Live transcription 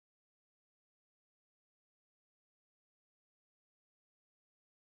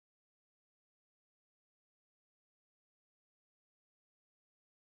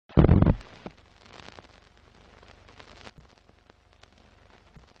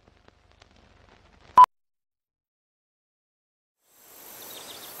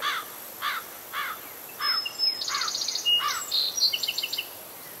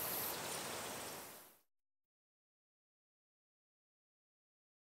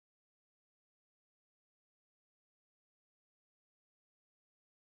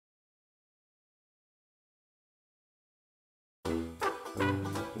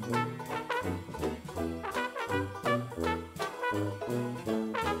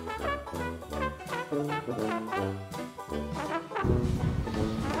I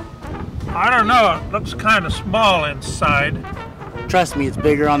don't know, it looks kind of small inside. Trust me, it's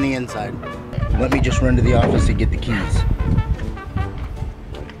bigger on the inside. Let me just run to the office and get the keys.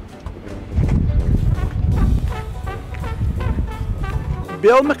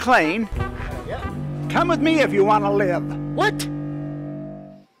 Bill Mcclain, Yeah. come with me if you want to live. What?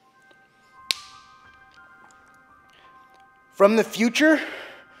 From the future?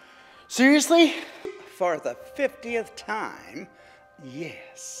 Seriously? For the 50th time,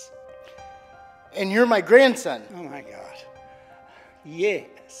 yes. And you're my grandson. Oh my God.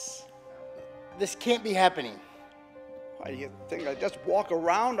 Yes. This can't be happening. Why, do you think I just walk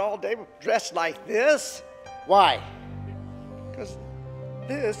around all day dressed like this? Why? Because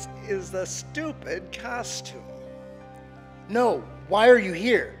this is the stupid costume. No, why are you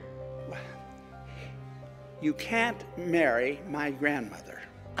here? You can't marry my grandmother.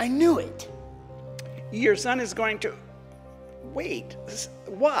 I knew it. Your son is going to... Wait,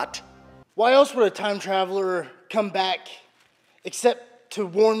 what? Why else would a time traveler come back except to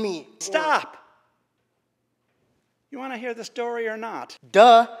warn me? Stop! You want to hear the story or not?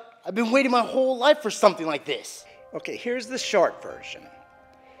 Duh, I've been waiting my whole life for something like this. Okay, here's the short version.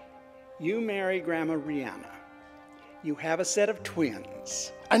 You marry Grandma Rihanna. You have a set of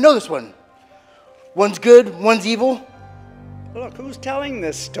twins. I know this one. One's good, one's evil. Look, who's telling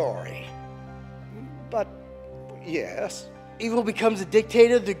this story? But, yes. Evil becomes a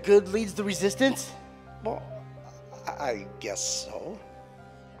dictator, the good leads the resistance. Well, I guess so.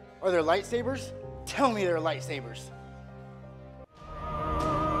 Are there lightsabers? Tell me there are lightsabers.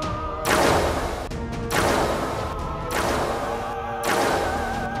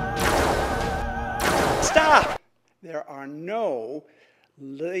 Stop! There are no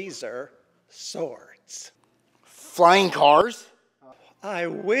laser swords. Flying cars? I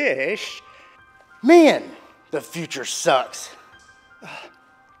wish. Man, the future sucks.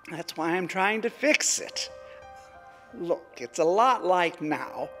 That's why I'm trying to fix it. Look, it's a lot like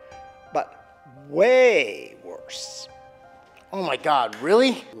now, but way worse. Oh my God,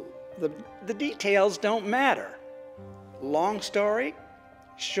 really? The details don't matter. Long story,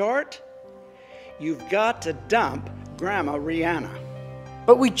 short, you've got to dump Grandma Rihanna.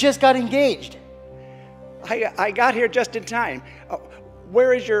 But we just got engaged. I got here just in time.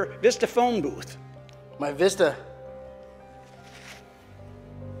 Where is your Vista phone booth? My Vista.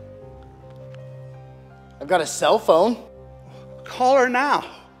 I've got a cell phone. Call her now.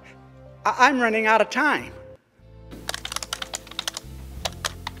 I'm running out of time.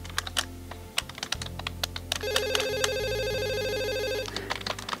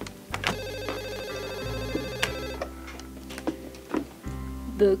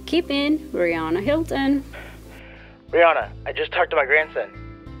 Bookkeeping, Rihanna Hilton. Rihanna, I just talked to my grandson,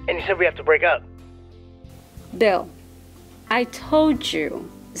 and he said we have to break up. Bill, I told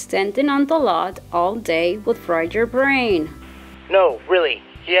you, standing on the lot all day would fry your brain. No, really.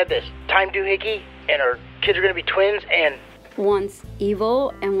 He had this time doohickey, and our kids are gonna be twins, and... One's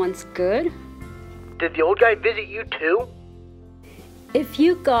evil and one's good. Did the old guy visit you too? If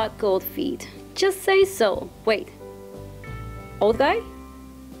you got cold feet, just say so. Wait, old guy?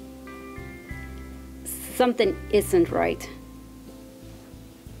 Something isn't right.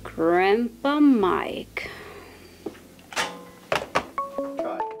 Grandpa Mike.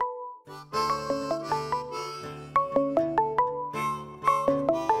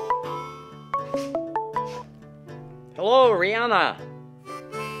 Hello, Rihanna.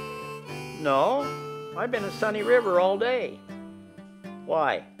 No, I've been at Sunny River all day.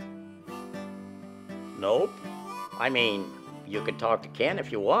 Why? Nope. I mean, you can talk to Ken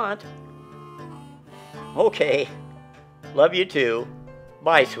if you want. Okay. Love you too.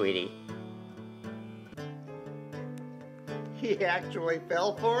 Bye, sweetie. He actually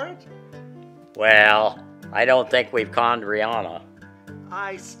fell for it? Well, I don't think we've conned Rihanna.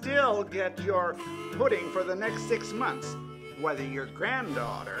 I still get your pudding for the next 6 months, whether your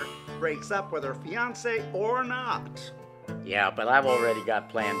granddaughter breaks up with her fiance or not. Yeah, but I've already got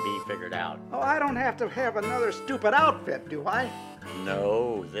Plan B figured out. Oh, I don't have to have another stupid outfit, do I?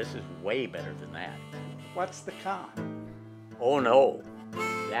 No, this is way better than that. What's the con? Oh no,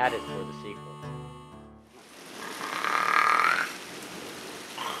 that is for the sequel.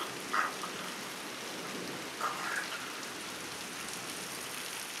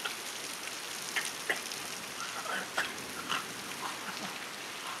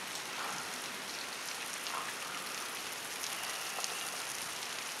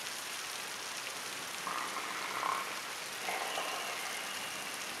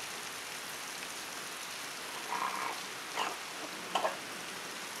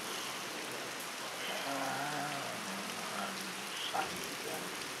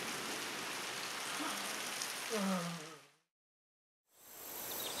 Oh.